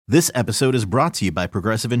This episode is brought to you by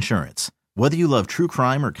Progressive Insurance. Whether you love true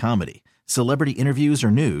crime or comedy, celebrity interviews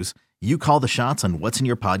or news, you call the shots on what's in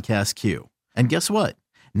your podcast queue. And guess what?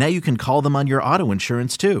 Now you can call them on your auto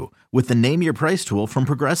insurance too with the Name Your Price tool from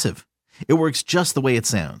Progressive. It works just the way it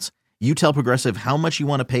sounds. You tell Progressive how much you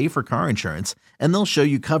want to pay for car insurance, and they'll show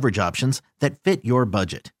you coverage options that fit your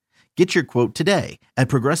budget. Get your quote today at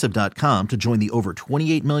Progressive.com to join the over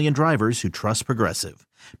 28 million drivers who trust Progressive.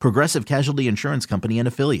 Progressive Casualty Insurance Company and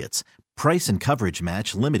Affiliates. Price and coverage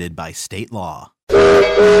match limited by state law.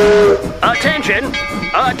 Attention!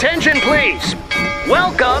 Attention, please!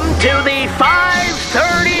 Welcome to the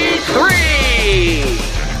 533!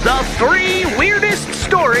 The 3 weirdest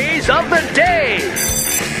stories of the day!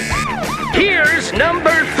 Here's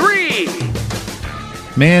number 3!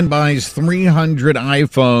 Man buys 300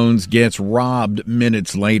 iPhones, gets robbed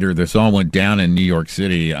minutes later. This all went down in New York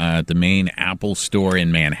City at the main Apple store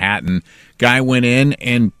in Manhattan. Guy went in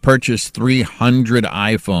and purchased 300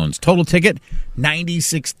 iPhones. Total ticket,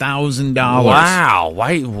 $96,000. Wow.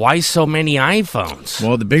 Why so many iPhones?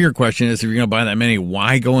 Well, the bigger question is, if you're going to buy that many,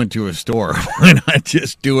 why go into a store? Why not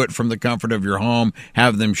just do it from the comfort of your home,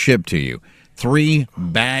 have them shipped to you? 3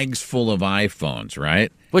 bags full of iPhones,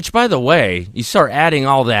 right? Which, by the way, you start adding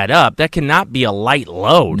all that up, that cannot be a light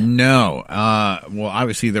load. No. Well,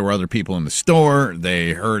 obviously there were other people in the store.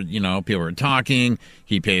 They heard, people were talking.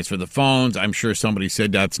 He pays for the phones. I'm sure somebody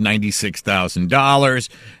said that's $96,000.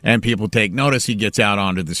 And people take notice. He gets out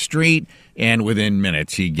onto the street, and within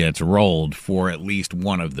minutes he gets rolled for at least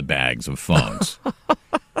one of the bags of phones.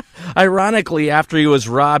 Ironically, after he was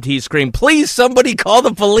robbed, he screamed, "Please, somebody call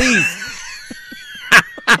the police!"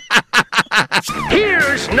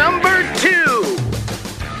 Here's number 2.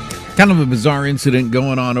 Kind of a bizarre incident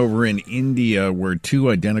going on over in India where 2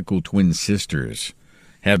 identical twin sisters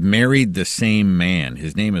have married the same man.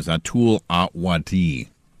 His name is Atul Atwadi.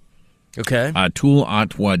 Okay. Atul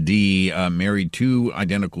Atwadi married 2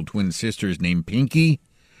 identical twin sisters named Pinky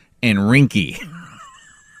and Rinky.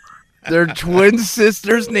 They're twin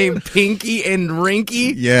sisters named Pinky and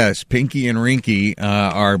Rinky? Yes, Pinky and Rinky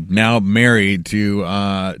are now married to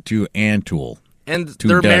Atul. And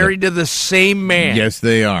they're married to the same man. Yes,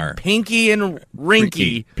 they are. Pinky and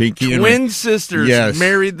Rinky, twin sisters,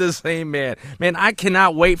 married the same man. Man, I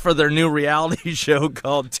cannot wait for their new reality show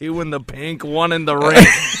called 2 in the Pink, 1 in the Ring.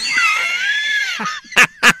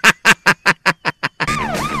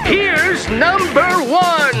 Here's number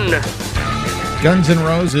 1. Guns N'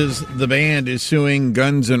 Roses, the band, is suing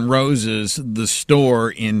Guns N' Roses, the store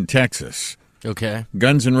in Texas. Okay.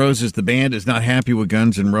 Guns N' Roses, the band, is not happy with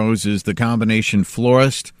Guns N' Roses, the combination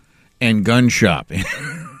florist and gun shop.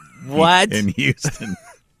 What? In Houston.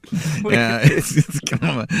 It's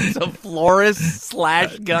kind of a florist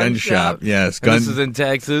 / gun shop. Yes. This is in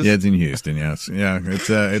Texas? Yeah, it's in Houston, yes. Yeah,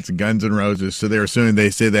 it's Guns N' Roses. So they're suing. They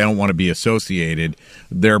say they don't want to be associated.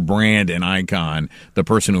 Their brand and icon, the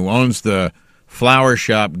person who owns the flower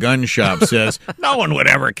shop, gun shop, says, no one would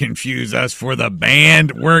ever confuse us for the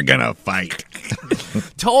band. We're going to fight.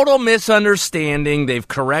 Total misunderstanding. They've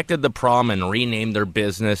corrected the problem and renamed their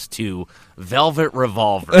business to Velvet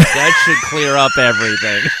Revolver. That should clear up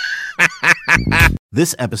everything.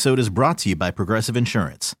 This episode is brought to you by Progressive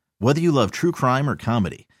Insurance. Whether you love true crime or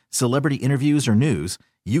comedy, celebrity interviews or news,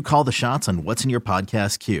 you call the shots on what's in your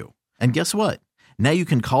podcast queue. And guess what? Now you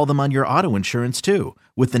can call them on your auto insurance too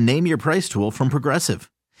with the Name Your Price tool from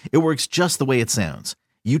Progressive. It works just the way it sounds.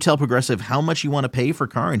 You tell Progressive how much you want to pay for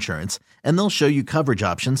car insurance, and they'll show you coverage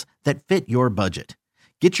options that fit your budget.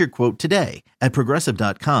 Get your quote today at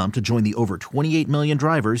Progressive.com to join the over 28 million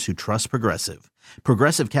drivers who trust Progressive.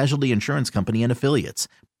 Progressive Casualty Insurance Company and Affiliates.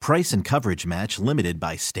 Price and coverage match limited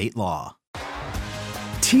by state law.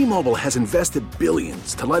 T-Mobile has invested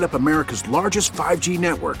billions to light up America's largest 5G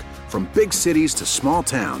network, from big cities to small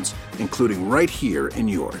towns, including right here in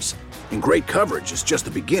yours. And great coverage is just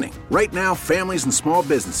the beginning. Right now, families and small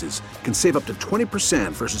businesses can save up to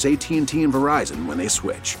 20% versus AT&T and Verizon when they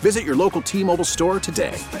switch. Visit your local T-Mobile store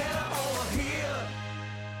today.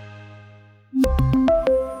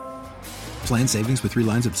 Plan savings with 3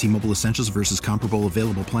 lines of T-Mobile Essentials versus comparable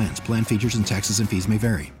available plans. Plan features and taxes and fees may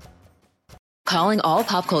vary. Calling all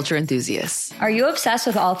pop culture enthusiasts. Are you obsessed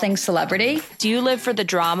with all things celebrity? Do you live for the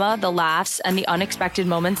drama, the laughs, and the unexpected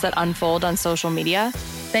moments that unfold on social media?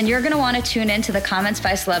 Then you're going to want to tune in to the Comments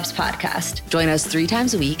by Celebs podcast. Join us 3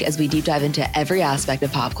 times a week as we deep dive into every aspect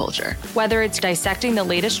of pop culture. Whether it's dissecting the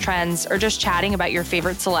latest trends or just chatting about your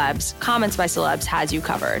favorite celebs, Comments by Celebs has you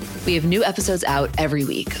covered. We have new episodes out every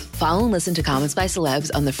week. Follow and listen to Comments by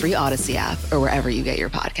Celebs on the free Odyssey app or wherever you get your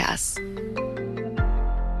podcasts.